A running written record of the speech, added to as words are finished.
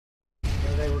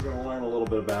we're going to learn a little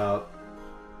bit about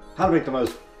how to make the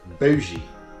most bougie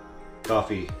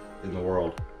coffee in the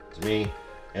world, to me,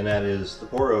 and that is the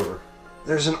pour over.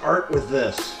 There's an art with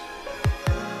this.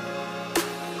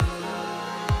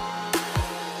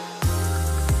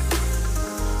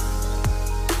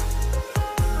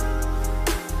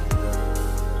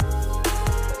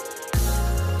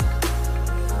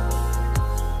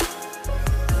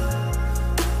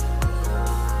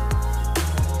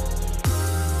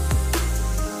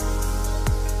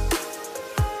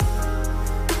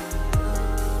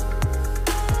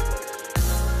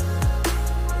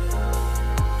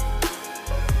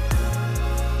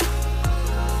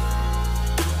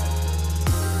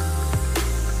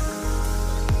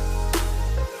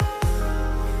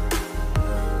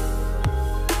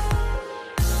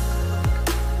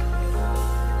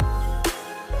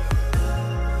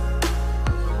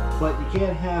 But you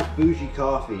can't have bougie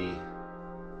coffee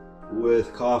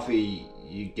with coffee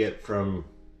you get from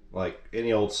like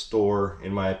any old store,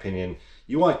 in my opinion.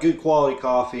 You want good quality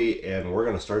coffee, and we're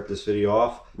gonna start this video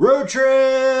off. Road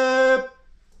trip!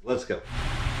 Let's go.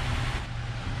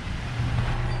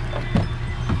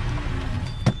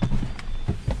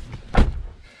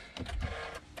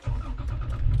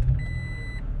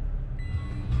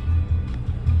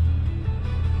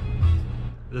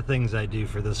 The things I do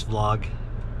for this vlog.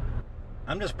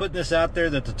 I'm just putting this out there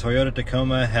that the Toyota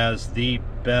Tacoma has the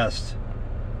best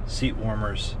seat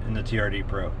warmers in the TRD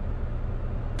Pro.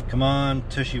 Come on,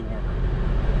 tushy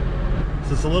warmer.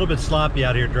 So it's a little bit sloppy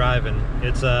out here driving.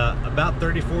 It's about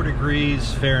 34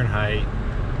 degrees Fahrenheit,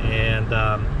 and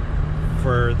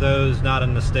for those not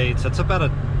in the States, that's about a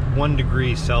 1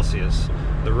 degree Celsius.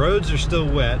 The roads are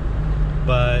still wet,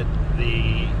 but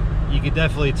you can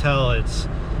definitely tell it's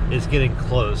getting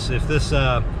close. If this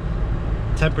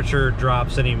temperature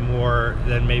drops any more,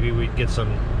 then maybe we'd get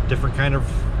some different kind of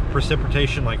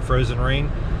precipitation, like frozen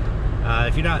rain.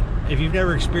 If you've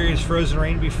never experienced frozen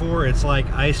rain before, it's like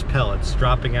ice pellets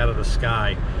dropping out of the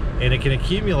sky, and it can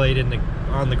accumulate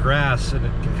on the grass, and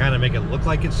it can kind of make it look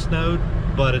like it's snowed,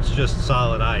 but it's just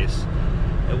solid ice.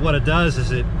 And what it does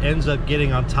is it ends up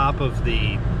getting on top of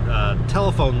the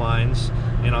telephone lines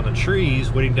and on the trees,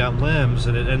 weighting down limbs,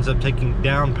 and it ends up taking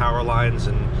down power lines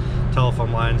and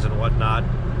telephone lines and whatnot,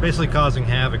 basically causing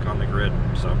havoc on the grid.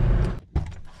 So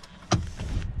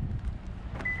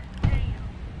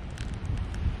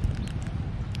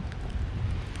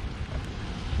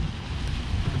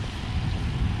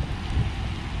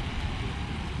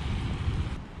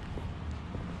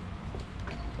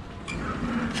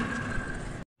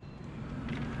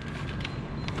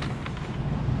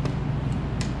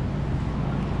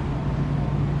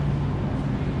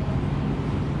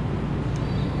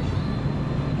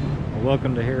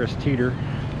welcome to Harris Teeter.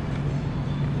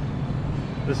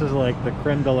 This is like the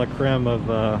creme de la creme of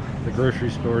the grocery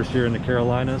stores here in the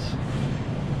Carolinas.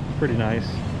 Pretty nice.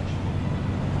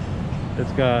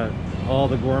 It's got all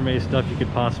the gourmet stuff you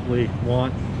could possibly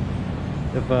want.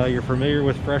 If you're familiar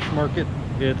with Fresh Market,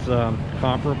 it's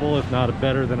comparable, if not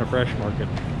better than a Fresh Market.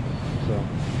 So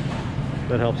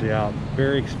that helps you out.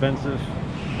 Very expensive.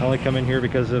 I only come in here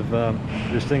because of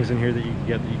there's things in here that you can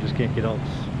get that you just can't get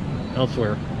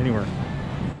elsewhere, anywhere.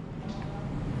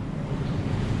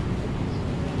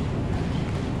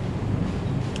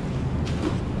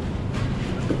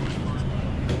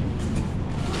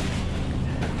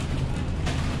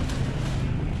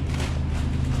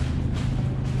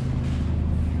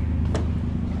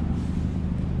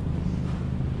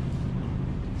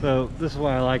 So this is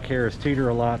why I like Harris Teeter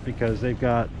a lot, because they've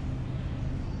got,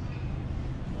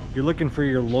 if you're looking for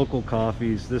your local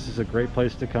coffees, this is a great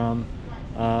place to come.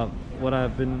 What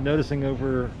I've been noticing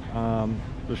over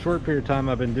the short period of time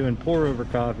I've been doing pour over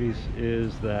coffees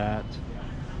is that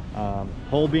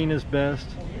whole bean is best.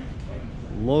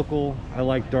 Local, I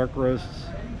like dark roasts.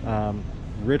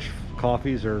 Rich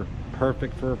coffees are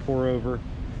perfect for a pour over,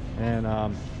 and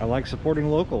I like supporting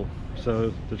local.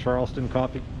 So the Charleston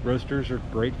coffee roasters are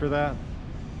great for that.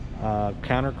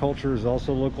 Counterculture is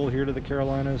also local here to the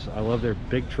Carolinas. I love their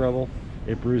Big Trouble.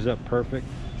 It brews up perfect.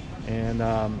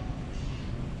 And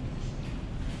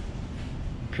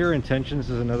Pure Intentions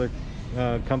is another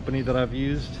company that I've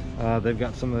used. They've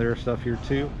got some of their stuff here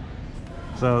too.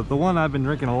 So the one I've been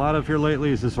drinking a lot of here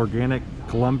lately is this organic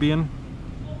Colombian.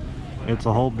 It's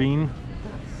a whole bean,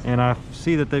 and I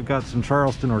see that they've got some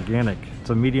Charleston organic. It's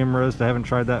a medium roast. I haven't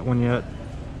tried that one yet.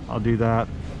 I'll do that.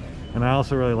 And I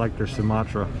also really like their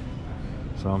Sumatra,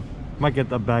 so might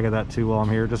get a bag of that too while I'm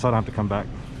here, just so I don't have to come back.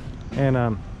 And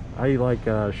I like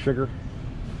sugar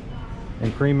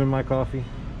and cream in my coffee.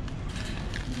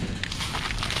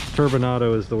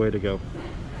 Turbinado is the way to go.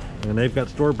 And they've got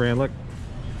store brand. Look,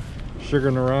 Sugar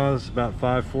in the raw is about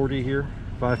 $5.40 here,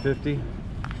 $5.50.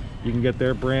 You can get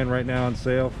their brand right now on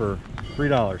sale for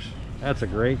 $3. That's a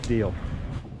great deal.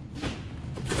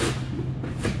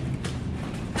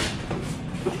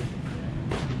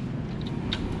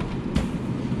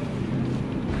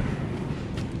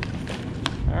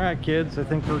 All right, kids, I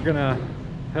think we're gonna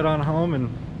head on home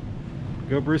and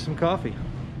go brew some coffee.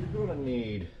 You're gonna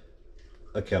need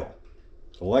a kettle,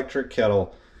 electric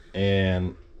kettle,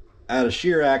 and out of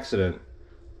sheer accident,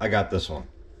 I got this one.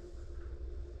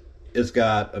 It's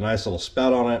got a nice little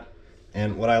spout on it,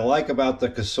 and what I like about the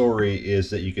Cosori is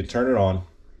that you can turn it on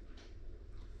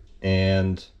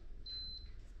and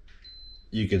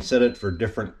you can set it for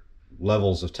different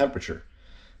levels of temperature.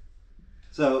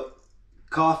 So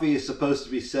coffee is supposed to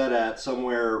be set at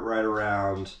somewhere right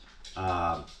around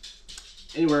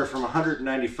anywhere from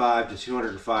 195 to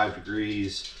 205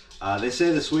 degrees. They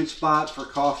say the sweet spot for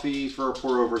coffee for a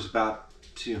pour over is about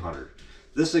 200.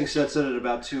 This thing sets it at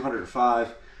about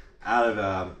 205. Out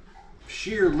of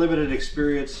sheer limited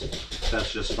experience,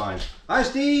 that's just fine. Hi,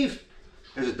 Steve!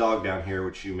 There's a dog down here,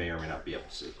 which you may or may not be able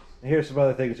to see. Here's some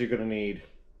other things you're going to need.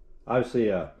 Obviously,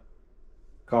 a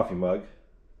coffee mug.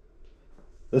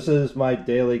 This is my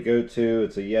daily go-to.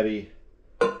 It's a Yeti.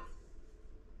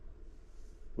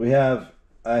 We have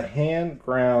a hand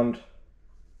grinder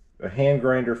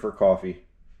for coffee,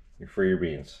 for your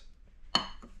beans.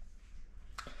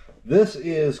 This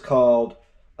is called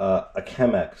a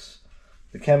Chemex.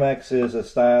 The Chemex is a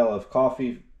style of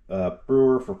coffee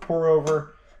brewer for pour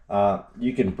over.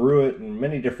 You can brew it in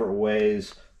many different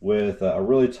ways with a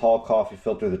really tall coffee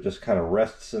filter that just kind of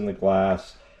rests in the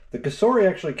glass. The Cosori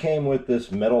actually came with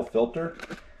this metal filter.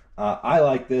 I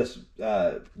like this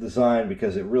design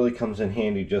because it really comes in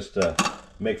handy just to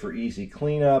make for easy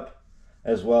cleanup,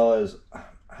 as well as,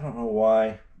 I don't know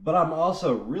why, but I'm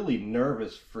also really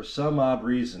nervous for some odd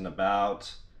reason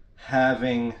about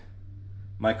having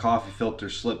my coffee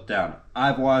filter slip down.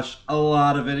 I've watched a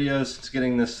lot of videos since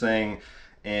getting this thing,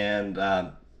 and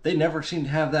they never seem to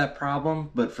have that problem,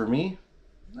 but for me,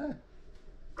 it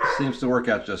seems to work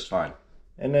out just fine.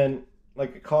 And then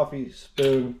like a coffee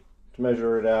spoon to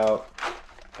measure it out,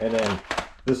 and then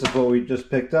this is what we just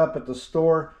picked up at the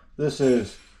store. This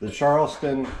is the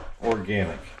Charleston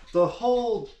Organic. The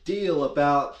whole deal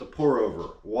about the pour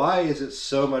over, why is it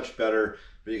so much better?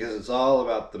 Because it's all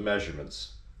about the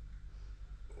measurements.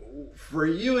 For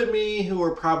you and me who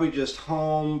are probably just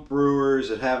home brewers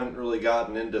that haven't really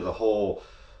gotten into the whole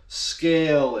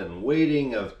scale and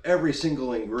weighting of every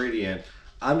single ingredient,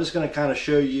 I'm just going to kind of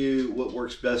show you what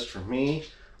works best for me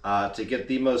to get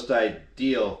the most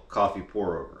ideal coffee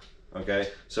pour over. Okay,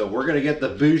 so we're going to get the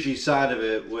bougie side of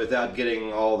it without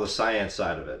getting all the science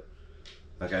side of it.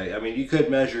 Okay, I mean, you could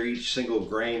measure each single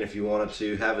grain if you wanted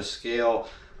to, have a scale.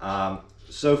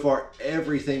 So far,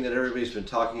 everything that everybody's been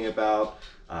talking about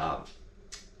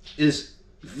is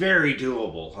very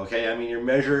doable. Okay, I mean, you're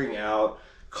measuring out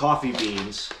coffee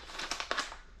beans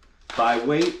by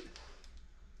weight,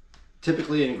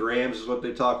 typically in grams is what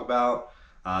they talk about.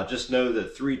 Just know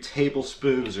that 3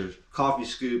 tablespoons or coffee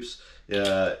scoops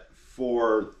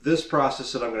for this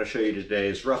process that I'm going to show you today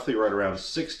is roughly right around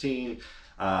 16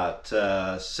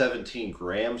 to 17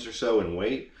 grams or so in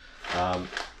weight.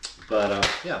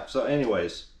 Yeah, so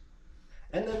anyways.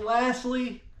 And then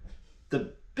lastly,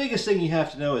 the biggest thing you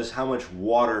have to know is how much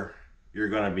water you're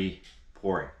going to be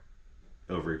pouring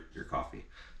over your coffee.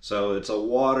 So it's a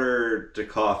water to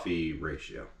coffee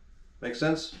ratio. Make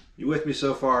sense? You with me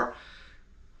so far?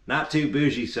 Not too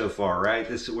bougie so far, right?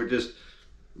 We're just,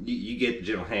 you get the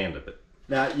general hand of it.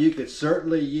 Now, you could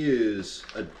certainly use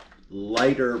a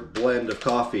lighter blend of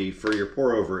coffee for your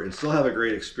pour over and still have a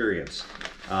great experience.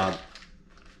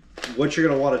 What you're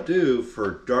going to want to do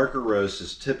for darker roasts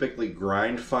is typically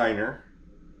grind finer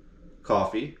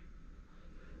coffee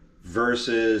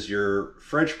versus your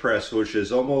French press, which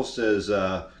is almost as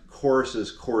coarse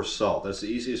as coarse salt. That's the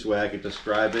easiest way I could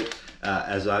describe it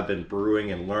as I've been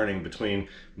brewing and learning between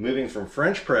moving from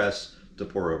French press to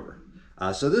pour over.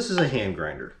 So this is a hand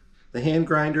grinder. The hand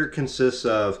grinder consists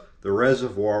of the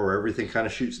reservoir where everything kind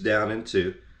of shoots down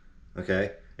into,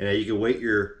 okay? And you can weight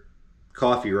your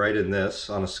coffee right in this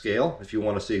on a scale if you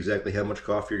want to see exactly how much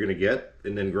coffee you're going to get,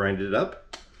 and then grind it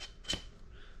up.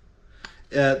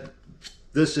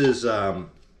 This is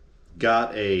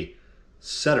got a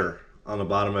setter on the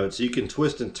bottom of it, so you can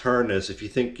twist and turn this if you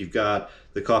think you've got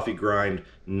the coffee grind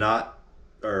not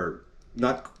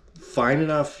fine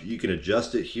enough. You can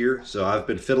adjust it here. So I've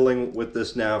been fiddling with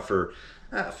this now for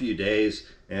a few days,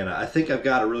 and I think I've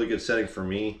got a really good setting for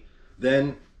me.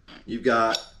 Then you've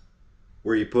got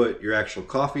where you put your actual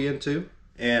coffee into,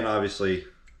 and obviously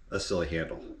a silly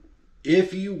handle.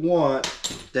 if you want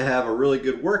to have a really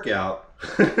good workout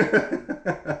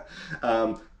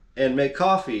and make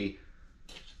coffee,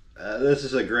 this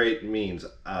is a great means.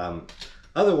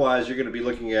 Otherwise, you're going to be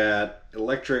looking at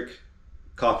electric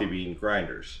coffee bean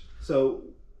grinders. So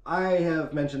I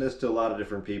have mentioned this to a lot of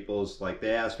different people. It's like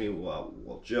they ask me,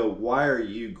 well, Joe, why are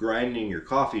you grinding your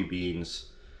coffee beans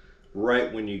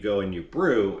right when you go and you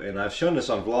brew? And I've shown this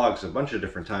on vlogs a bunch of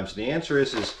different times. And the answer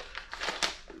is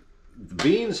the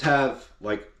beans have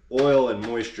like oil and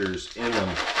moistures in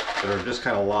them that are just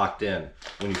kind of locked in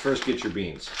when you first get your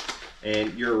beans.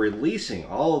 And you're releasing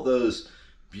all of those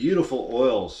beautiful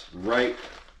oils right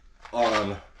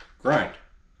on grind.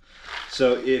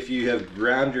 So if you have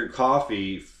ground your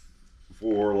coffee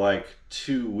for like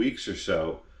 2 weeks or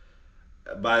so,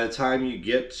 by the time you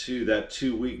get to that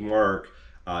 2-week mark,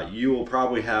 you will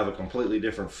probably have a completely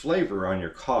different flavor on your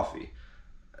coffee,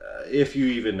 if you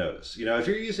even notice. You know, if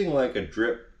you're using like a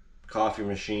drip coffee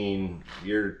machine,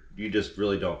 you just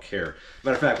really don't care.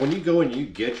 Matter of fact, when you go and you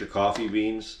get your coffee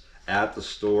beans at the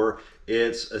store,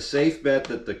 it's a safe bet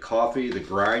that the coffee, the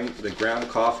ground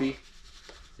coffee,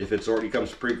 if it's already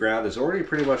comes pre-ground, is already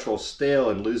pretty much all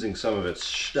stale and losing some of its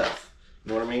stuff. You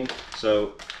know what I mean?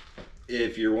 So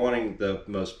if you're wanting the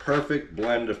most perfect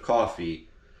blend of coffee,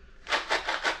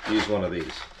 use one of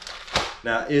these.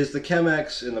 Now, is the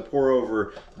Chemex in the pour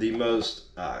over the most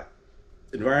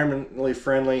environmentally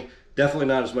friendly? Definitely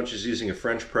not as much as using a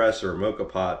French press or a mocha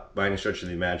pot by any stretch of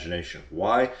the imagination.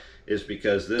 Why? Is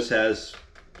because this has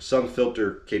some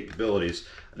filter capabilities.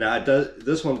 Now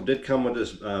this one did come with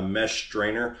this mesh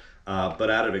strainer, but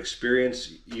out of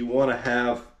experience, you want to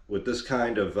have with this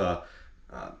kind of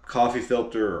coffee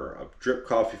filter or a drip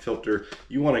coffee filter,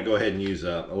 you want to go ahead and use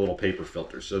a little paper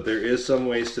filter. So there is some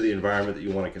waste to the environment that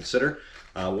you want to consider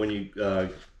when you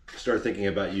start thinking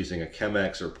about using a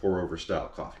Chemex or pour over style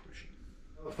coffee machine.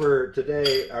 For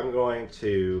today, I'm going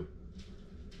to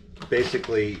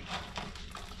basically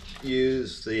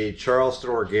use the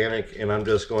Charleston organic, and I'm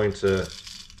just going to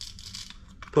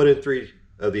put in 3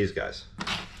 of these guys.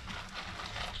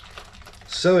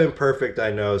 So imperfect,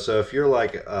 I know. So if you're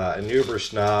like an Uber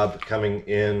snob coming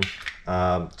in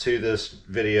to this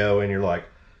video and you're like,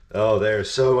 oh, there's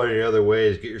so many other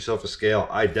ways, get yourself a scale,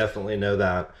 I definitely know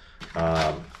that.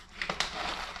 I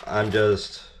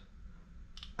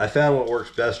found what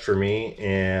works best for me,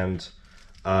 and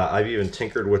I've even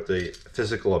tinkered with the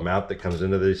physical amount that comes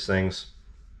into these things.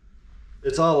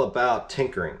 It's all about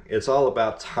tinkering. It's all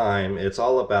about time. It's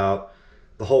all about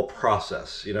the whole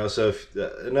process, you know. So if,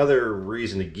 another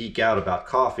reason to geek out about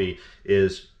coffee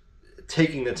is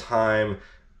taking the time,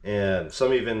 and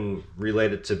some even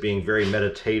relate it to being very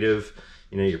meditative.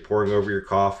 You know, you're pouring over your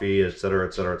coffee, etc.,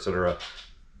 etc., etc.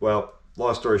 Well,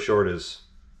 long story short is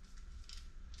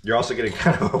you're also getting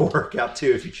kind of a workout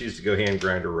too if you choose to go hand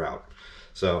grinder route.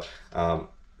 So,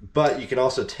 but you can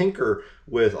also tinker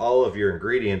with all of your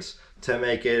ingredients to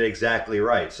make it exactly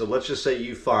right. So let's just say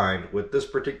you find with this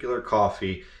particular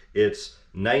coffee, it's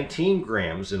 19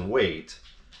 grams in weight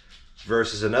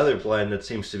versus another blend that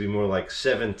seems to be more like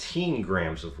 17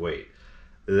 grams of weight.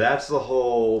 That's the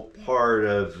whole part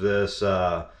of this,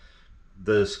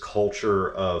 this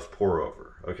culture of pour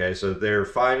over. Okay, so they're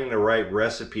finding the right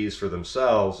recipes for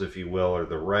themselves, if you will, or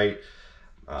the right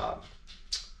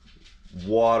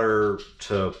water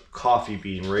to coffee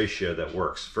bean ratio that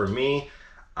works. For me,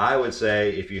 I would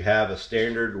say if you have a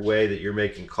standard way that you're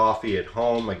making coffee at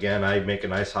home, again, I make a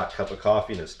nice hot cup of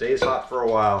coffee and it stays hot for a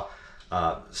while,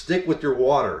 stick with your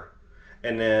water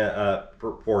and then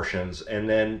proportions, and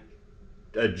then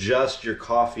adjust your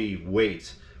coffee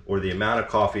weight or the amount of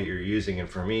coffee you're using. And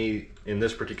for me, in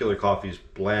this particular coffee's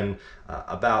blend,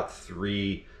 about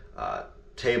 3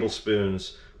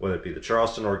 tablespoons, whether it be the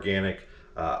Charleston organic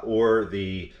or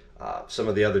the some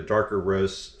of the other darker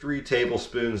roasts. 3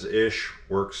 tablespoons ish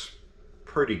works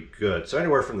pretty good. So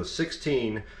anywhere from the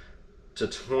 16 to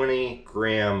 20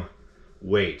 gram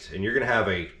weight, and you're going to have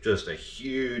just a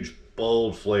huge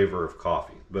bold flavor of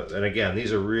coffee. And again,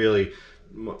 these are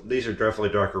definitely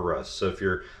darker roasts. So if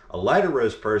you're a lighter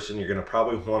roast person, you're going to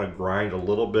probably want to grind a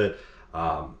little bit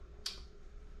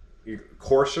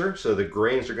coarser, so the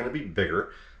grains are going to be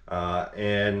bigger,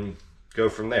 and go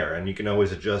from there. And you can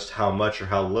always adjust how much or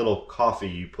how little coffee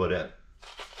you put in.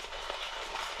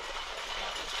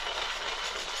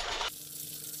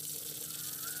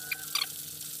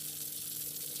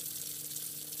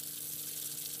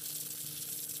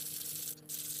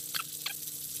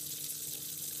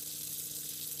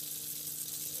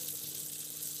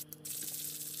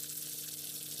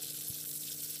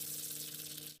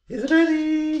 Is it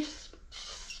ready?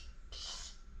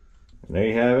 And there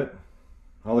you have it.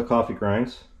 All the coffee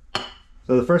grinds.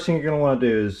 So the first thing you're going to want to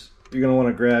do is you're going to want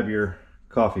to grab your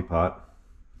coffee pot,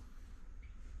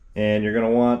 and you're going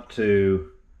to want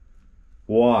to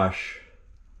wash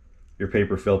your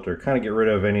paper filter. Kind of get rid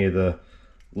of any of the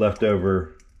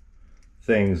leftover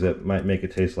things that might make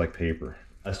it taste like paper.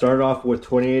 I started off with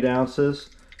 28 ounces,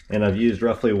 and I've used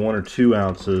roughly 1 or 2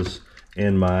 ounces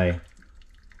in my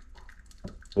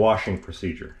washing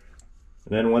procedure.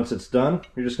 And then once it's done,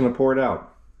 you're just going to pour it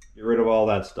out. Get rid of all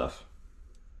that stuff.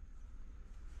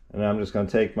 And I'm just going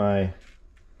to take my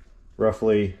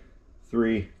roughly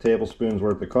 3 tablespoons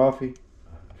worth of coffee.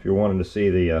 If you're wanting to see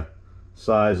the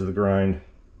size of the grind,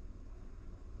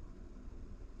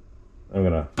 I'm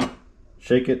going to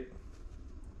shake it,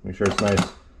 make sure it's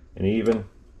nice and even,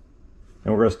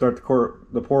 and we're going to start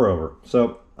the pour over.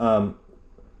 So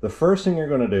the first thing you're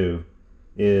going to do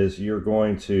is you're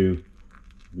going to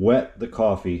wet the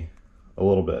coffee a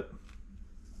little bit.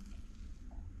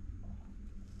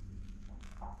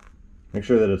 Make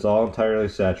sure that it's all entirely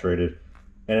saturated,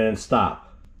 and then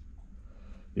stop.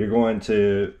 You're going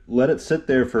to let it sit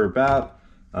there for about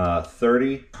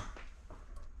 30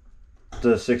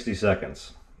 to 60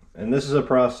 seconds. And this is a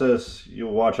process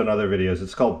you'll watch on other videos.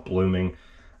 It's called blooming.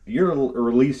 You're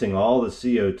releasing all the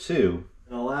CO2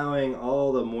 and allowing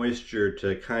all the moisture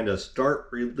to kind of start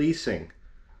releasing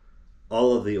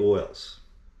all of the oils.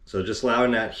 So just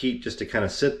allowing that heat just to kind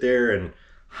of sit there and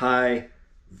high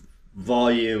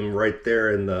volume right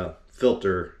there in the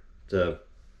filter to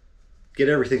get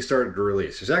everything started to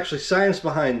release. There's actually science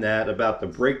behind that about the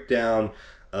breakdown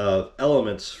of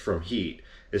elements from heat.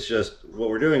 It's just what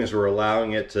we're doing is we're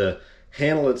allowing it to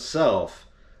handle itself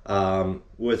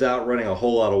without running a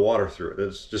whole lot of water through it.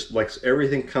 It's just like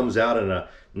everything comes out in a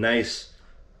nice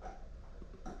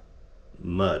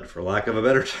mud, for lack of a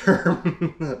better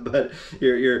term. But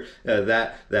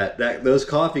those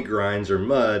coffee grinds or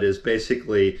mud is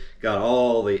basically got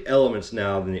all the elements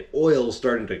now, and the oil's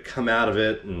starting to come out of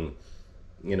it, and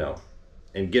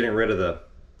and getting rid of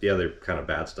the other kind of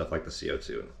bad stuff like the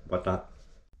CO2 and whatnot.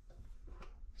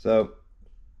 So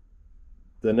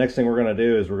the next thing we're going to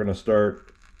do is we're going to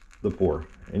start the pour,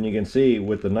 and you can see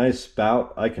with the nice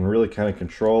spout I can really kind of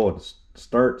control and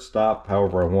start, stop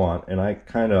however I want, and I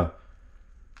kind of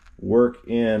work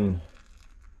in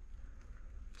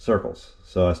circles.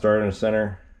 So I start in the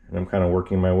center and I'm kind of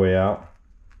working my way out,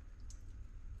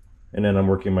 and then I'm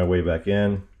working my way back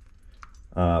in.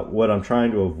 What I'm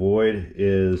trying to avoid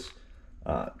is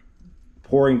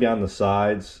pouring down the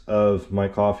sides of my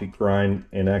coffee grind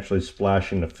and actually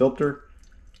splashing the filter.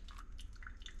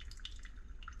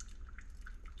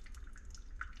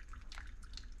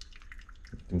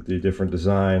 You can do different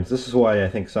designs. This is why I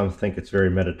think some think it's very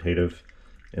meditative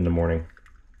in the morning.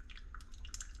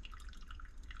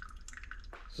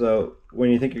 So when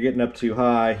you think you're getting up too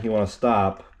high, you want to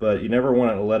stop, but you never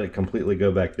want to let it completely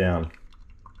go back down.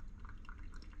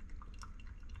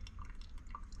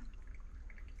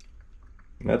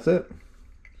 And that's it.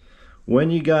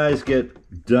 When you guys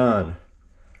get done,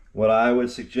 what I would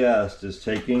suggest is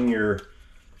taking your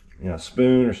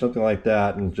spoon or something like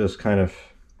that and just kind of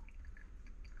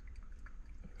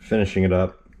finishing it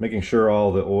up, making sure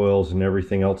all the oils and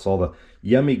everything else, all the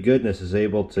yummy goodness is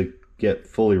able to get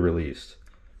fully released.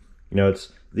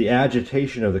 It's the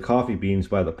agitation of the coffee beans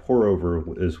by the pour over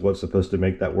is what's supposed to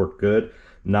make that work good,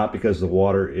 not because the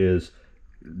water is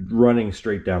running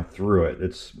straight down through it.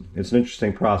 It's an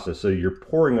interesting process. So you're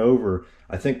pouring over,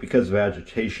 I think, because of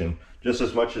agitation, just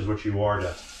as much as what you are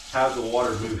to have the water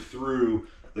move through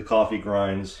the coffee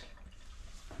grinds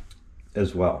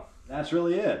as well. That's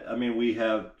really it. I mean, we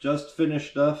have just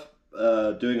finished up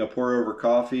doing a pour over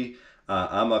coffee.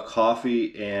 I'm a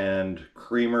coffee and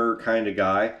creamer kind of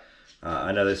guy.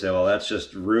 I know they say, well, that's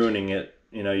just ruining it.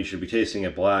 You should be tasting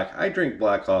it black. I drink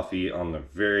black coffee on the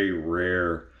very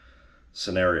rare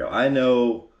scenario. I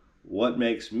know what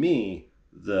makes me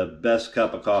the best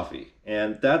cup of coffee,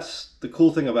 and that's the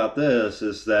cool thing about this,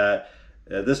 is that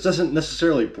this doesn't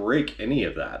necessarily break any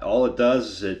of that. All it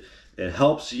does is it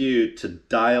helps you to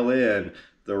dial in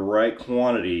the right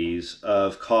quantities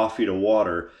of coffee to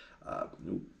water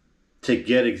to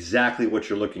get exactly what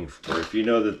you're looking for. If you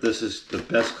know that this is the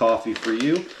best coffee for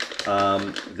you,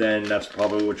 then that's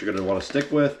probably what you're going to want to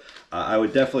stick with. I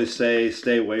would definitely say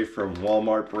stay away from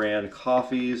Walmart brand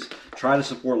coffees. Try to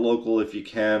support local if you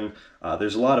can.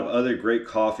 There's a lot of other great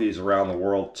coffees around the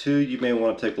world too you may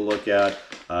want to take a look at.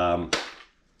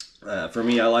 For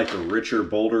me, I like the richer,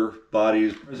 bolder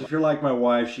bodies. If you're like my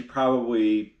wife, she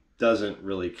probably doesn't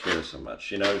really care so much.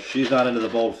 She's not into the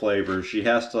bold flavors. She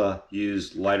has to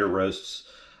use lighter roasts.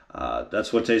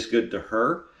 That's what tastes good to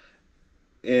her.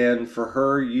 and for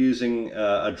her, using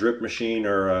a drip machine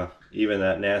or even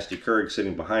that nasty Keurig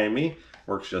sitting behind me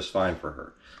works just fine for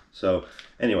her. So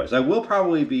anyways, I will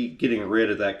probably be getting rid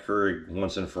of that Keurig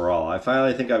once and for all. I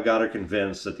finally think I've got her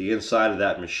convinced that the inside of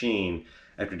that machine,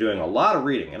 after doing a lot of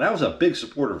reading, and I was a big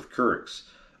supporter of Keurigs,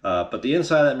 but the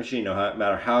inside of that machine, no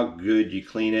matter how good you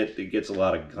clean it, it gets a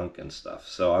lot of gunk and stuff.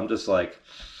 So I'm just like...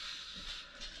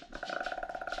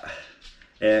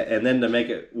 And then to make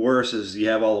it worse is you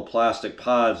have all the plastic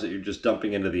pods that you're just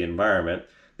dumping into the environment.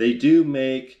 They do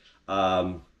make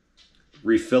refillable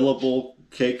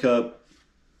K-Cup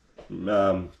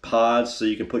pods so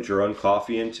you can put your own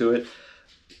coffee into it.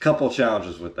 A couple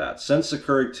challenges with that. Since the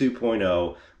Keurig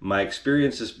 2.0, my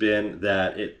experience has been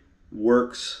that it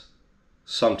works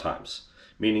sometimes.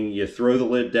 Meaning you throw the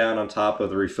lid down on top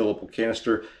of the refillable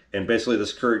canister, and basically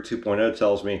this Keurig 2.0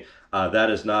 tells me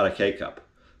that is not a K-Cup.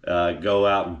 Go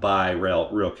out and buy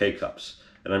real K-Cups.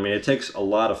 And I mean, it takes a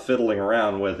lot of fiddling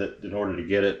around with it in order to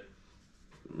get it,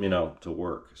 you know, to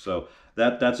work. So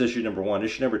that's issue number one.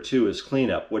 Issue number two is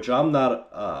cleanup, which I'm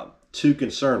not too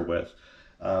concerned with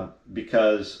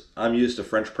because I'm used to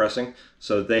French pressing,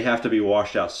 so they have to be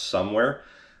washed out somewhere.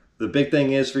 The big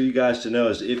thing is for you guys to know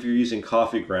is if you're using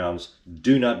coffee grounds,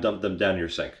 do not dump them down your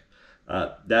sink.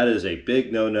 That is a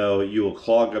big no-no. You will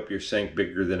clog up your sink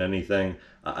bigger than anything.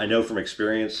 I know from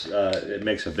experience, it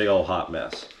makes a big old hot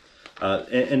mess.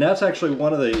 And that's actually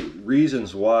one of the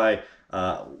reasons why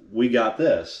we got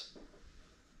this,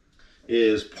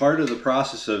 is part of the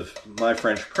process of my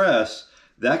French press,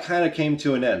 that kind of came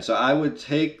to an end. So I would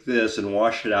take this and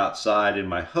wash it outside in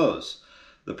my hose.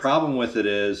 The problem with it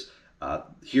is,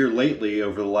 here lately,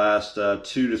 over the last 2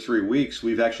 to 3 weeks,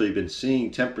 we've actually been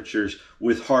seeing temperatures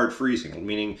with hard freezing,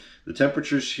 meaning the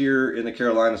temperatures here in the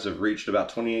Carolinas have reached about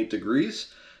 28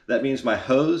 degrees. That means my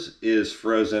hose is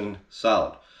frozen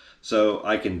solid. So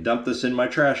I can dump this in my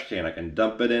trash can. I can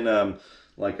dump it in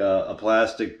like a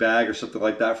plastic bag or something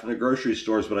like that from the grocery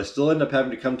stores, but I still end up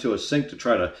having to come to a sink to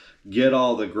try to get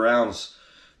all the grounds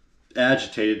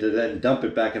agitated to then dump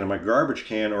it back into my garbage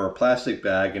can or a plastic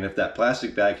bag. And if that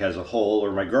plastic bag has a hole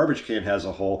or my garbage can has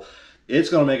a hole, it's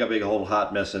going to make a big old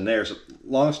hot mess in there. So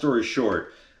long story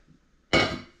short,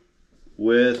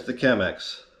 with the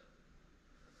Chemex,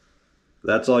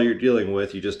 that's all you're dealing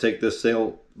with. You just take this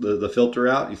thing, the filter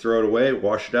out, you throw it away,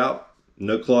 wash it out,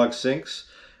 no clogged sinks.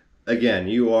 Again,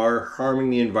 you are harming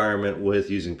the environment with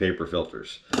using paper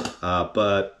filters,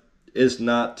 but it's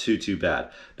not too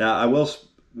bad. Now, I will...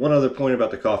 One other point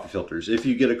about the coffee filters. If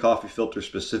you get a coffee filter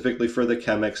specifically for the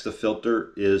Chemex, the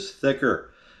filter is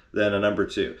thicker than a number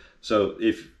 2. So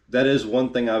if that is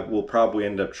one thing I will probably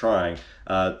end up trying.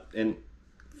 And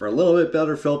for a little bit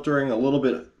better filtering, a little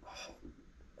bit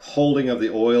holding of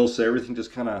the oil, so everything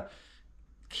just kind of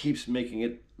keeps making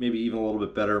it maybe even a little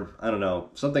bit better. I don't know.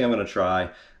 Something I'm going to try,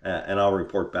 and I'll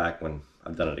report back when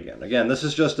I've done it again. Again, this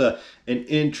is just an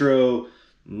intro,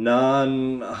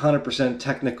 non 100%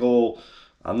 technical.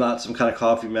 I'm not some kind of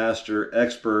coffee master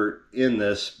expert in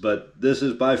this, but this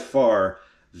is by far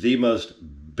the most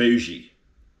bougie,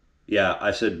 yeah,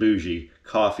 I said bougie,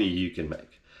 coffee you can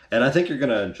make. And I think you're going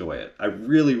to enjoy it. I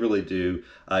really, really do.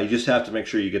 You just have to make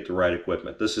sure you get the right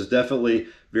equipment. This is definitely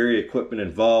very equipment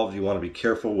involved. You want to be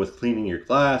careful with cleaning your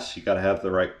glass. You got to have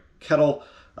the right kettle.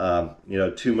 You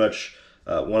know, too much,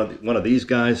 one of these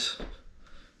guys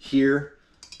here,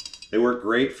 they work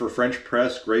great for French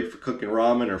press, great for cooking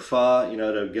ramen or pho, you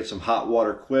know, to get some hot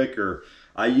water quick. Or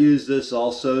I use this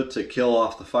also to kill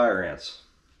off the fire ants.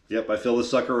 Yep, I fill the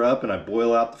sucker up and I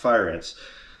boil out the fire ants.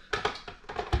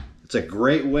 It's a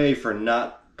great way for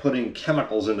not putting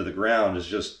chemicals into the ground, is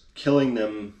just killing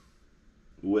them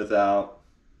without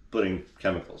putting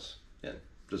chemicals in.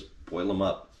 Just boil them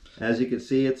up. As you can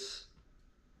see, it's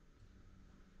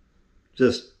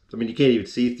just, I mean, you can't even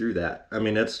see through that. I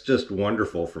mean, that's just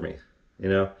wonderful for me, you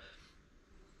know.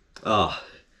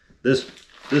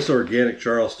 This organic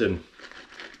Charleston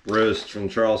roast from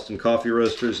Charleston Coffee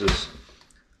Roasters is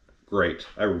great.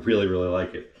 I really, really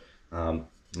like it.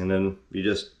 And then you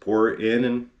just pour it in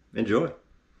and enjoy.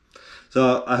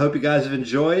 So I hope you guys have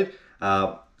enjoyed.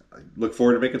 I look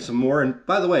forward to making some more. And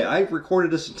by the way, I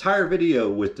recorded this entire video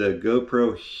with the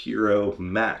GoPro Hero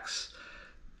Max.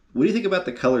 What do you think about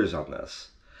the colors on this?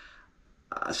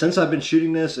 Since I've been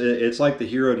shooting this, it's like the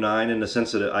Hero 9 in the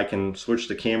sense that I can switch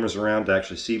the cameras around to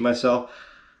actually see myself.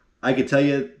 I can tell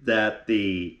you that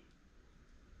the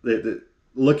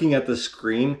looking at the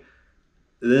screen,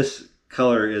 this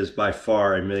color is by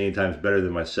far a million times better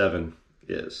than my 7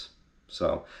 is.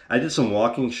 So I did some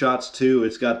walking shots too.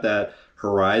 It's got that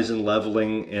horizon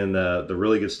leveling and the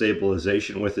really good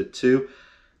stabilization with it too.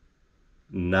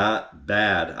 not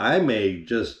bad. I may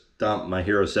just dump my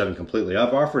Hero 7 completely.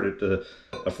 I've offered it to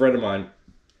a friend of mine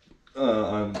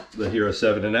on the Hero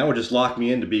 7, and that would just lock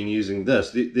me into using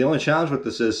this. The only challenge with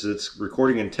this is it's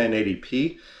recording in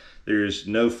 1080p. There's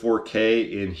no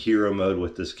 4K in Hero mode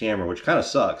with this camera, which kind of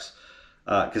sucks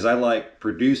because I like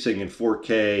producing in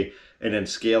 4K and then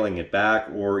scaling it back,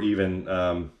 or even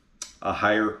a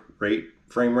higher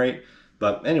frame rate.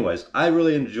 But anyways, I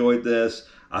really enjoyed this.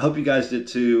 I hope you guys did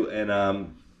too, and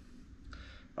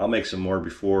I'll make some more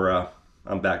before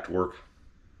I'm back to work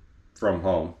from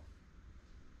home.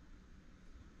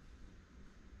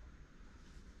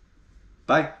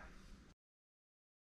 Bye.